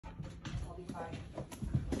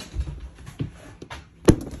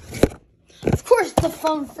the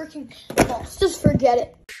phone freaking falls. Just forget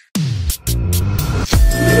it.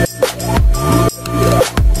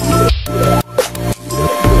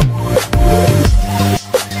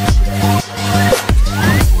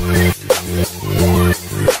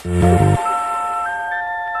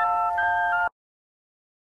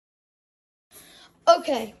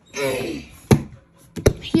 Okay,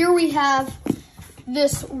 here we have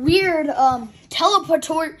this weird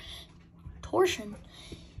teleportation.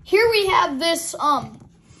 Here we have this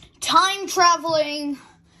time traveling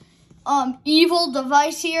evil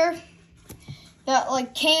device here that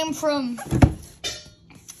like came from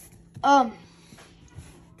the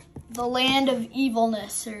land of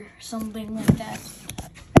evilness or something like that.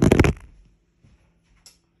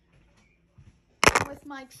 With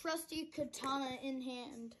my trusty katana in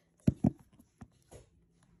hand,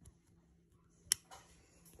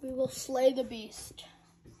 we will slay the beast.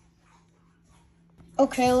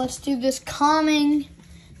 Okay, let's do this calming,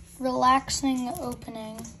 relaxing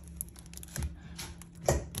opening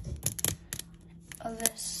of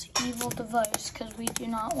this evil device because we do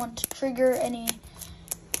not want to trigger any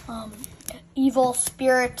evil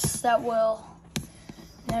spirits that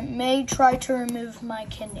may try to remove my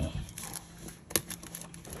kidney.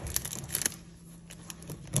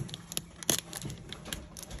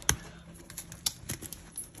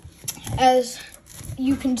 As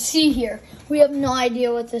you can see here, we have no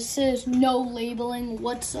idea what this is, no labeling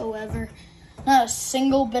whatsoever. Not a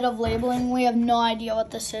single bit of labeling. We have no idea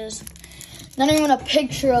what this is. Not even a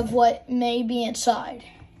picture of what may be inside.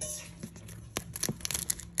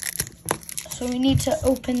 So we need to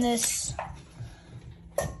open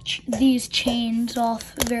these chains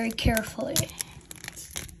off very carefully.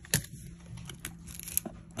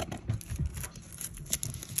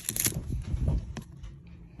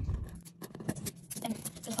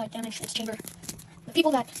 If I damage this chamber, the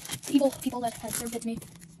evil people that have served it to me,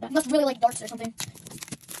 that must really like darts or something.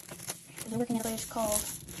 They're working at a place called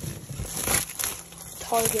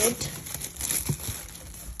Target.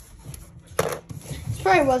 This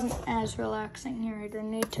probably wasn't as relaxing here. I didn't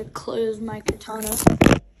need to close my katana.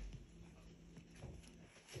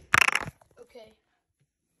 Okay.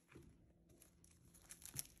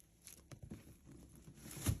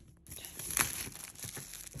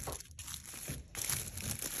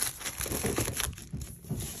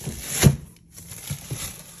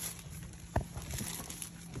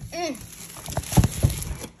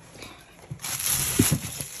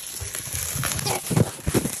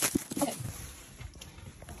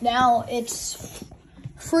 Now it's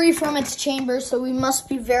free from its chamber, so we must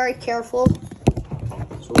be very careful.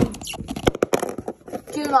 So we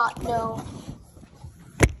do not know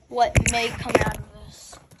what may come out of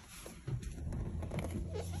this.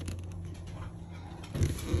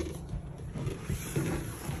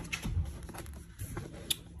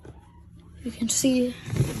 You can see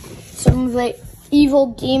some of the evil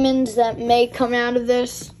demons that may come out of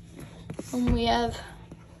this. And we have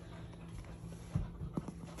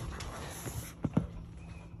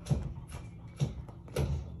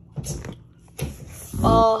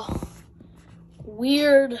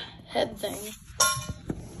weird head thing.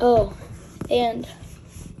 Oh, and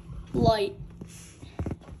light.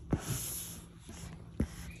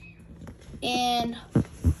 And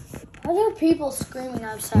are there people screaming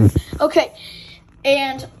outside? Okay,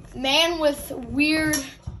 and man with weird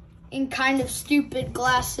and kind of stupid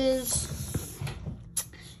glasses.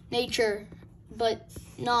 Nature, but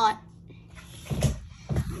not.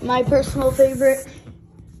 My personal favorite,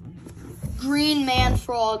 Green Man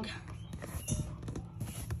Frog.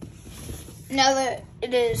 Now that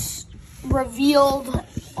it is revealed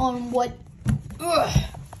on what,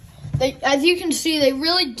 as you can see, they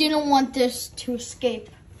really didn't want this to escape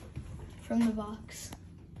from the box.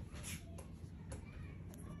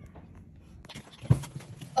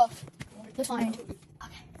 Oh, the find.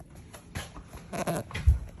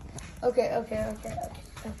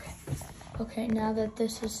 Okay, now that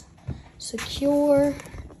this is secure,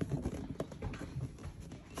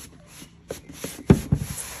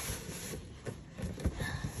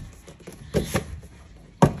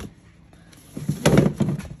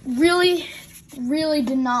 really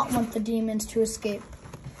did not want the demons to escape.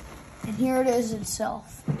 And here it is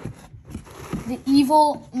itself. The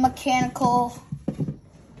evil mechanical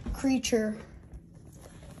creature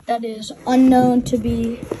that is unknown to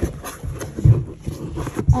be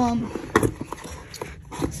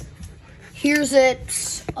here's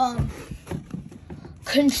its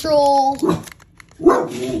control.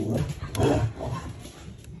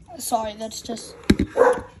 Sorry, that's just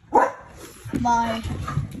my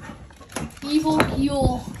evil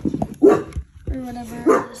heel or whatever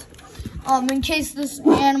it is. In case this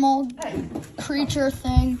animal creature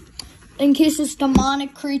thing, in case this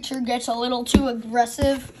demonic creature gets a little too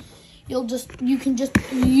aggressive, you can just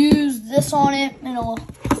use this on it and it'll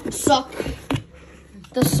suck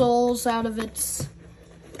the souls out of its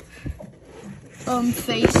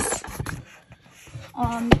face.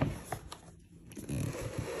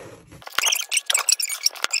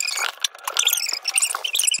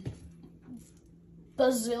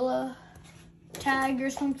 Bazilla tag or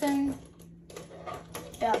something.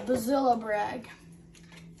 Yeah, Bazilla brag.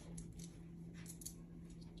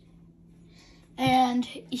 And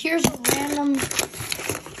here's a random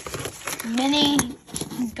mini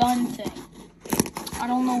gun thing. I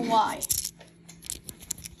don't know why.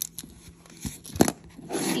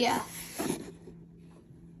 Yeah.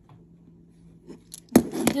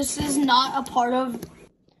 This is not a part of...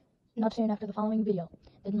 Not soon after the following video.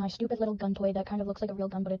 Is my stupid little gun toy that kind of looks like a real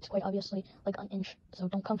gun, but it's quite obviously like an inch. So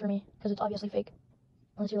don't come for me, because it's obviously fake.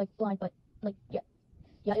 Unless you're like blind, but like, yeah.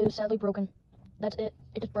 Yeah, it is sadly broken. That's it.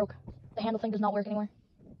 It just broke. The handle thing does not work anymore.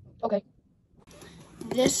 Okay.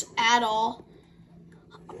 This at all.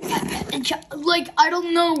 I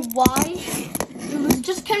don't know why. It was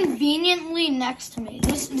just conveniently next to me.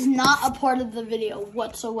 This is not a part of the video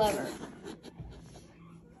whatsoever.